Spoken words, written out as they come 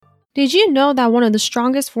Did you know that one of the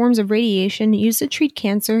strongest forms of radiation used to treat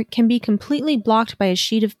cancer can be completely blocked by a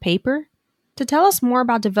sheet of paper? To tell us more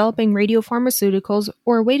about developing radiopharmaceuticals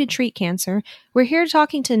or a way to treat cancer, we're here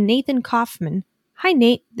talking to Nathan Kauffman. Hi,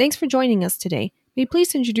 Nate. Thanks for joining us today. May you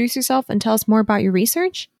please introduce yourself and tell us more about your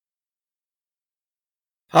research?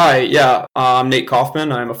 Hi, I'm Nate Kauffman.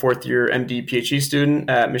 I'm a fourth year MD PhD student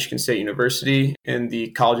at Michigan State University in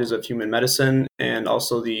the Colleges of Human Medicine and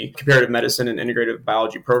also the Comparative Medicine and Integrative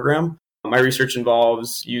Biology program. My research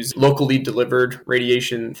involves using locally delivered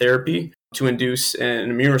radiation therapy to induce an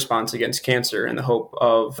immune response against cancer in the hope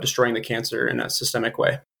of destroying the cancer in a systemic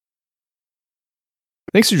way.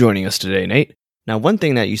 Thanks for joining us today, Nate. Now, one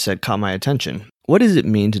thing that you said caught my attention. What does it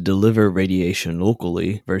mean to deliver radiation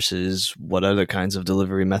locally versus what other kinds of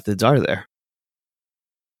delivery methods are there?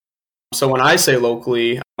 So when I say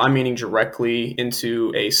locally, I'm meaning directly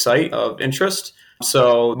into a site of interest.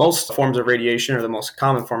 So most forms of radiation, or the most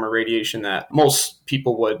common form of radiation that most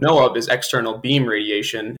people would know of, is external beam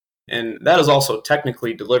radiation. And that is also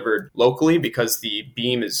technically delivered locally because the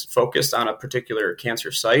beam is focused on a particular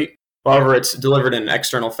cancer site. However, it's delivered in an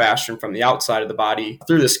external fashion from the outside of the body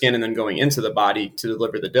through the skin and then going into the body to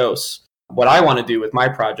deliver the dose. What I want to do with my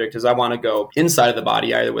project is I want to go inside of the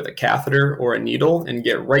body either with a catheter or a needle and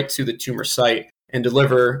get right to the tumor site and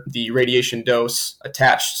deliver the radiation dose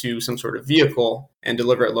attached to some sort of vehicle and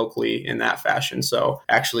deliver it locally in that fashion. So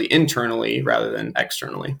actually internally rather than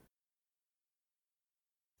externally.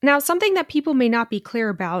 Now, something that people may not be clear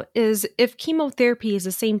about is if chemotherapy is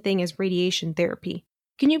the same thing as radiation therapy.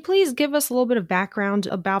 Can you please give us a little bit of background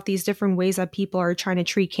about these different ways that people are trying to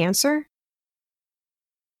treat cancer?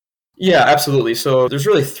 Yeah, absolutely. So there's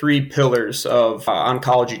really three pillars of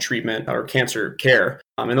oncology treatment or cancer care.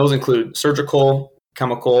 And those include surgical,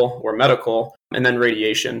 chemical, or medical, and then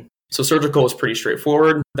radiation. So surgical is pretty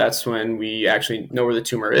straightforward. That's when we actually know where the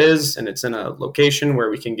tumor is and it's in a location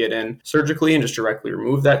where we can get in surgically and just directly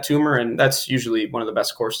remove that tumor. And that's usually one of the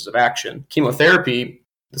best courses of action. Chemotherapy,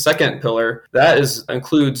 the second pillar,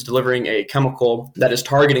 includes delivering a chemical that is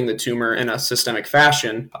targeting the tumor in a systemic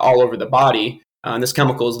fashion all over the body. And this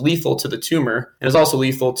chemical is lethal to the tumor and is also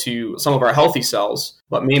lethal to some of our healthy cells,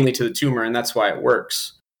 but mainly to the tumor, and that's why it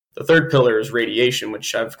works. The third pillar is radiation,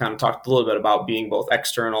 which I've kind of talked a little bit about being both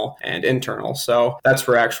external and internal. So that's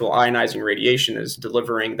where actual ionizing radiation is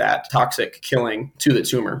delivering that toxic killing to the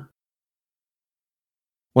tumor.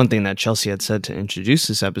 One thing that Chelsea had said to introduce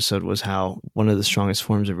this episode was how one of the strongest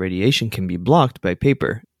forms of radiation can be blocked by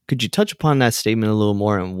paper. Could you touch upon that statement a little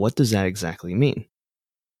more, and what does that exactly mean?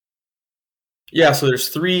 Yeah, so there's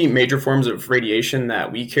three major forms of radiation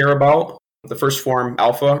that we care about. The first form,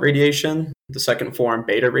 alpha radiation, the second form,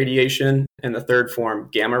 beta radiation, and the third form,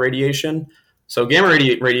 gamma radiation. So gamma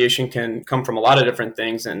radiation can come from a lot of different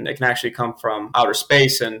things, and it can actually come from outer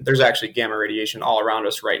space. And there's actually gamma radiation all around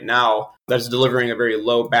us right now that is delivering a very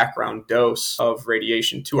low background dose of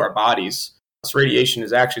radiation to our bodies. So radiation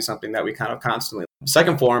is actually something that we kind of constantly. The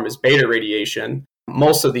second form is beta radiation.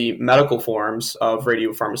 Most of the medical forms of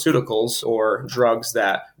radiopharmaceuticals or drugs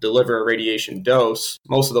that deliver a radiation dose,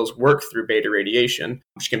 most of those work through beta radiation,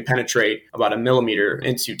 which can penetrate about 1 millimeter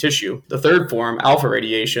into tissue. The third form, alpha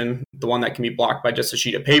radiation, the one that can be blocked by just a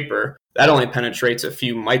sheet of paper, that only penetrates a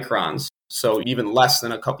few microns, so even less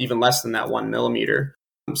than that 1 millimeter.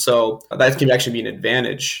 So that can actually be an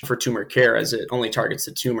advantage for tumor care as it only targets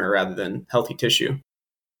the tumor rather than healthy tissue.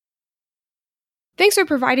 Thanks for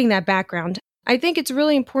providing that background. I think it's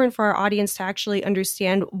really important for our audience to actually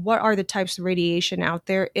understand what are the types of radiation out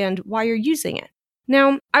there and why you're using it.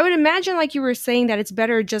 Now, I would imagine, like you were saying, that it's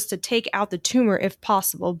better just to take out the tumor if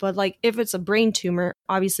possible, but like if it's a brain tumor,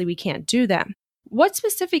 obviously we can't do that. What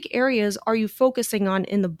specific areas are you focusing on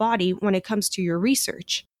in the body when it comes to your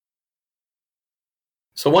research?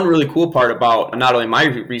 So one really cool part about not only my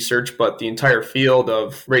research, but the entire field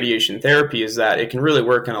of radiation therapy is that it can really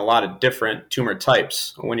work in a lot of different tumor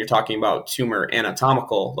types when you're talking about tumor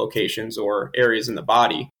anatomical locations or areas in the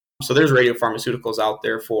body. So there's radiopharmaceuticals out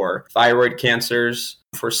there for thyroid cancers,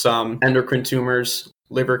 for some endocrine tumors,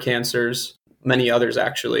 liver cancers, many others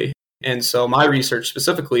actually. And so my research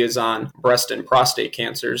specifically is on breast and prostate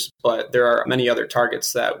cancers, but there are many other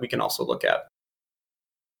targets that we can also look at.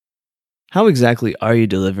 How exactly are you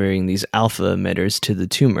delivering these alpha emitters to the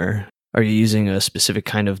tumor? Are you using a specific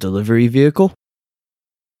kind of delivery vehicle?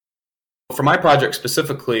 For my project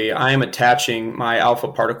specifically, I am attaching my alpha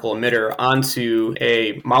particle emitter onto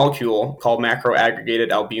a molecule called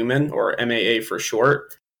macroaggregated albumin, or MAA for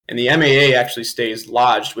short. And the MAA actually stays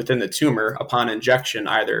lodged within the tumor upon injection,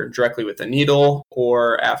 either directly with a needle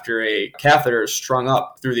or after a catheter is strung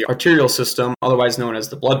up through the arterial system, otherwise known as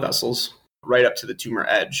the blood vessels, right up to the tumor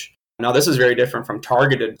edge. Now, this is very different from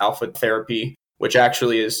targeted alpha therapy, which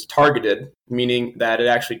actually is targeted, meaning that it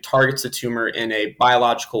actually targets the tumor in a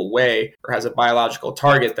biological way or has a biological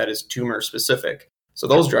target that is tumor specific. So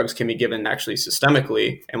those drugs can be given actually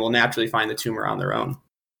systemically and will naturally find the tumor on their own.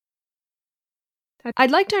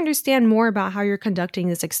 I'd like to understand more about how you're conducting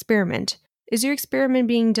this experiment. Is your experiment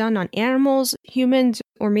being done on animals, humans,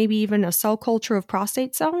 or maybe even a cell culture of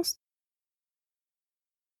prostate cells?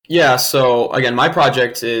 Yeah, so again, my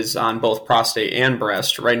project is on both prostate and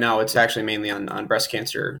breast. Right now, it's actually mainly on breast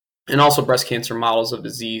cancer and also breast cancer models of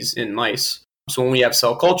disease in mice. So when we have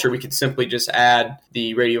cell culture, we could simply just add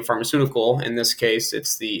the radiopharmaceutical. In this case,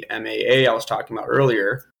 it's the MAA I was talking about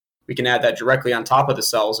earlier. We can add that directly on top of the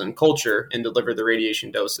cells in culture and deliver the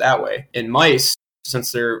radiation dose that way. In mice,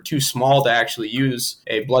 since they're too small to actually use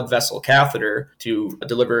a blood vessel catheter to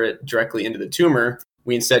deliver it directly into the tumor,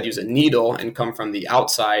 we instead use a needle and come from the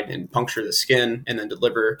outside and puncture the skin and then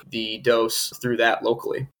deliver the dose through that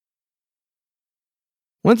locally.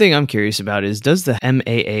 One thing I'm curious about is, does the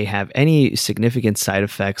MAA have any significant side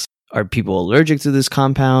effects? Are people allergic to this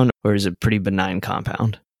compound, or is it a pretty benign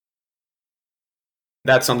compound?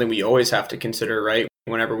 That's something we always have to consider, right?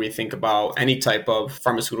 Whenever we think about any type of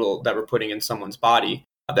pharmaceutical that we're putting in someone's body.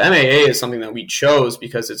 The MAA is something that we chose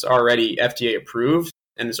because it's already FDA approved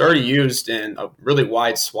and it's already used in a really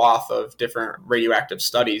wide swath of different radioactive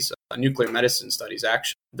studies, nuclear medicine studies,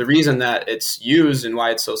 actually. The reason that it's used and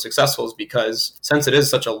why it's so successful is because since it is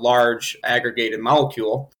such a large aggregated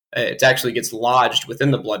molecule, it actually gets lodged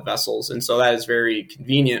within the blood vessels. And so that is very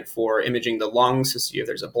convenient for imaging the lungs to see if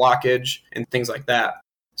there's a blockage and things like that.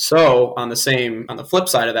 So on the flip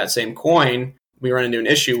side of that same coin, we run into an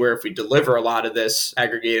issue where if we deliver a lot of this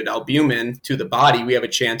aggregated albumin to the body, we have a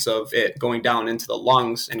chance of it going down into the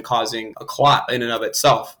lungs and causing a clot in and of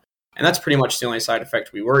itself. And that's pretty much the only side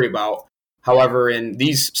effect we worry about. However, in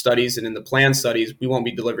these studies and in the planned studies, we won't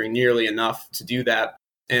be delivering nearly enough to do that.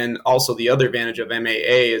 And also the other advantage of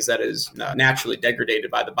MAA is that it is naturally degraded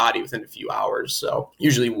by the body within a few hours. So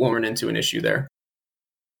usually we won't run into an issue there.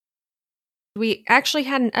 We actually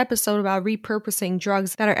had an episode about repurposing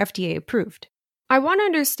drugs that are FDA approved. I want to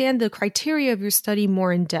understand the criteria of your study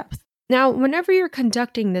more in depth. Now, whenever you're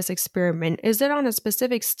conducting this experiment, is it on a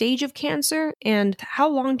specific stage of cancer? And how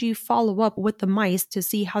long do you follow up with the mice to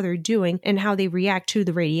see how they're doing and how they react to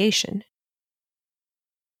the radiation?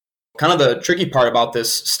 Kind of the tricky part about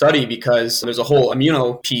this study, because there's a whole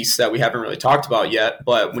immuno piece that we haven't really talked about yet,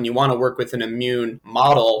 but when you want to work with an immune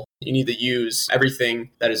model, you need to use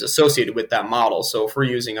everything that is associated with that model. So if we're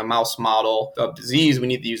using a mouse model of disease, we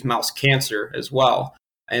need to use mouse cancer as well.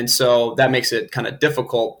 And so that makes it kind of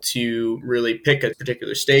difficult to really pick a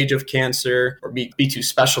particular stage of cancer or be too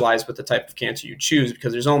specialized with the type of cancer you choose,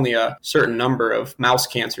 because there's only a certain number of mouse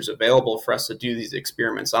cancers available for us to do these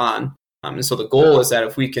experiments on. And so the goal is that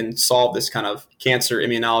if we can solve this kind of cancer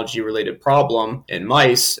immunology related problem in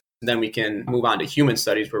mice, then we can move on to human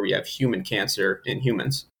studies where we have human cancer in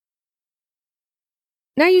humans.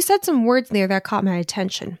 Now, you said some words there that caught my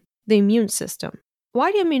attention. The immune system.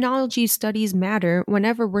 Why do immunology studies matter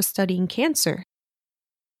whenever we're studying cancer?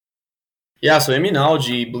 Yeah, so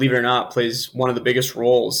immunology, believe it or not, plays one of the biggest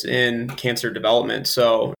roles in cancer development.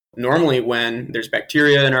 So normally when there's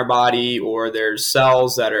bacteria in our body or there's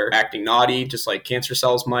cells that are acting naughty, just like cancer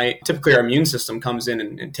cells might, typically our immune system comes in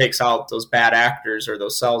and takes out those bad actors or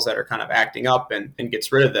those cells that are kind of acting up and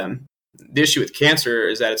gets rid of them. The issue with cancer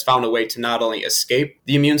is that it's found a way to not only escape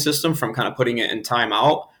the immune system from kind of putting it in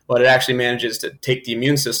timeout, but it actually manages to take the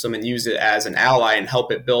immune system and use it as an ally and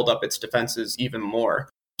help it build up its defenses even more.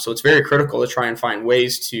 So it's very critical to try and find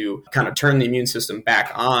ways to kind of turn the immune system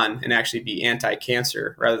back on and actually be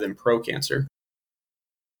anti-cancer rather than pro-cancer.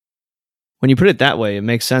 When you put it that way, it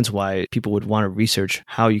makes sense why people would want to research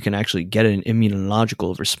how you can actually get an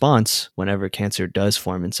immunological response whenever cancer does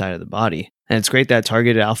form inside of the body. And it's great that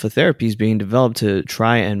targeted alpha therapy is being developed to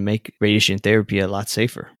try and make radiation therapy a lot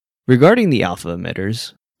safer. Regarding the alpha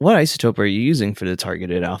emitters, what isotope are you using for the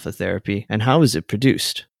targeted alpha therapy, and how is it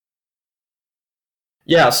produced?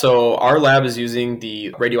 Yeah, so our lab is using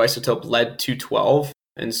the radioisotope lead-212.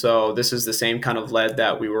 And so this is the same kind of lead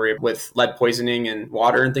that we were with lead poisoning in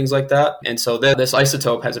water and things like that. And so this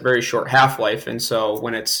isotope has a very short half-life. And so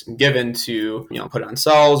when it's given to, put on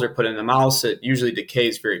cells or put in a mouse, it usually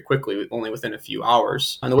decays very quickly, only within a few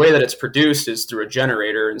hours. And the way that it's produced is through a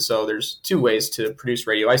generator. And so there's two ways to produce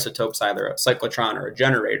radioisotopes, either a cyclotron or a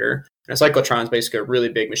generator. And a cyclotron is basically a really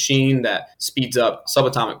big machine that speeds up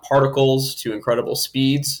subatomic particles to incredible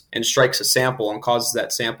speeds and strikes a sample and causes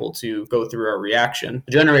that sample to go through a reaction.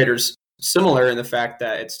 The generator's similar in the fact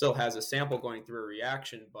that it still has a sample going through a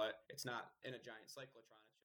reaction, but it's not in a giant cyclotron.